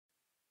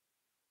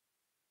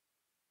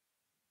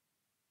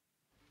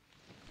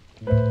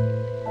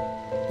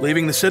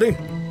Leaving the city?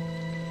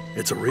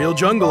 It's a real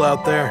jungle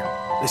out there.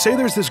 They say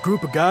there's this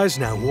group of guys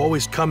now who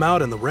always come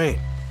out in the rain,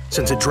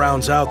 since it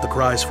drowns out the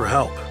cries for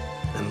help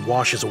and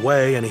washes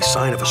away any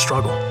sign of a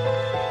struggle.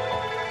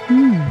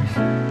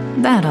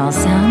 That all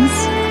sounds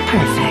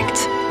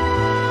perfect.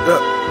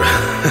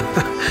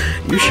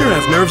 You sure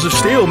have nerves of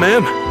steel,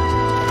 ma'am.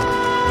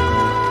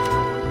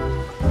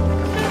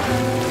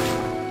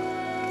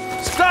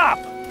 Stop!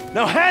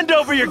 Now hand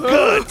over your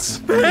goods!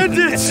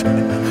 Bandits!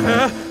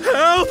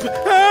 Help!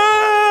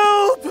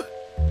 Help!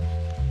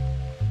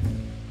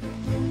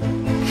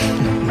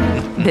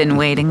 Been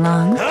waiting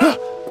long?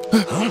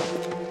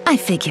 I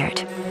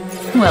figured.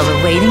 Well,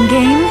 the waiting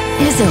game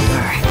is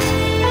over.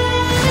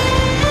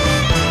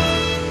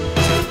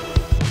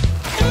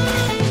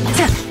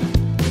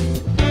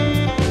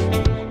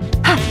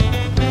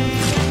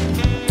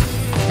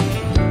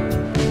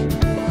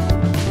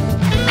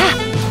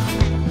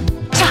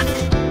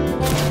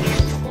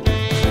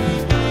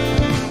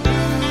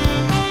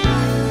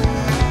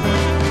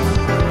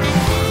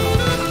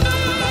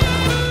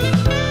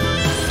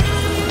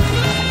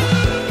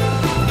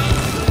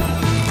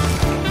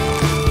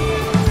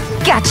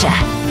 Gotcha!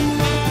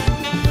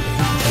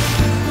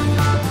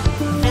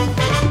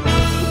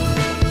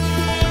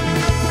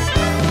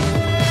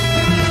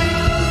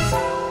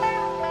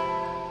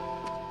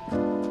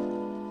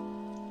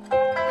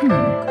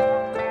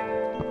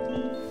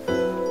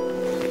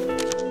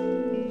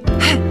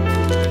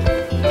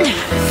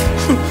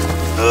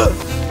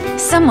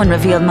 Someone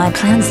revealed my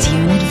plans to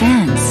you in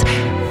advance,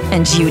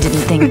 and you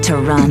didn't think to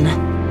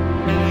run.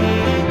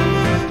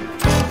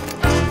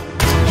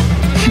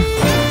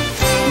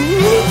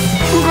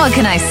 What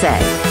can I say?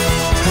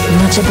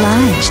 Much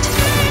obliged.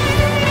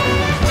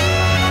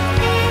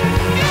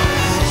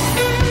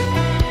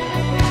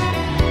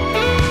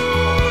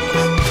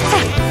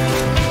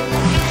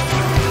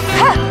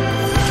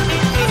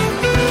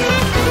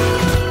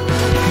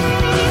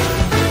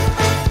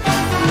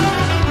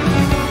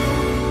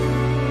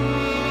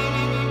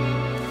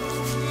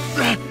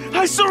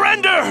 I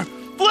surrender!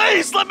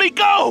 Please, let me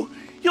go!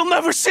 You'll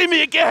never see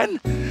me again!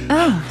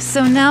 Oh,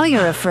 so now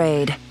you're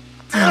afraid.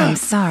 I'm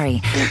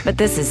sorry, but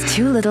this is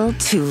too little,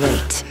 too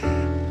late.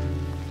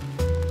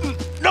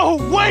 No,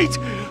 wait!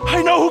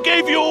 I know who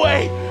gave you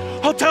away!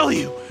 I'll tell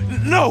you!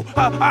 No,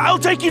 I'll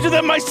take you to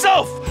them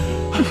myself!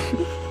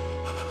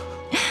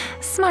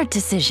 Smart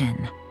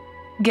decision.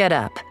 Get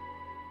up.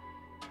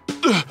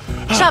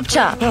 Chop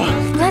Chop,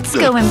 let's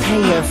go and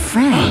pay your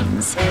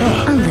friends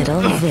a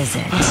little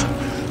visit.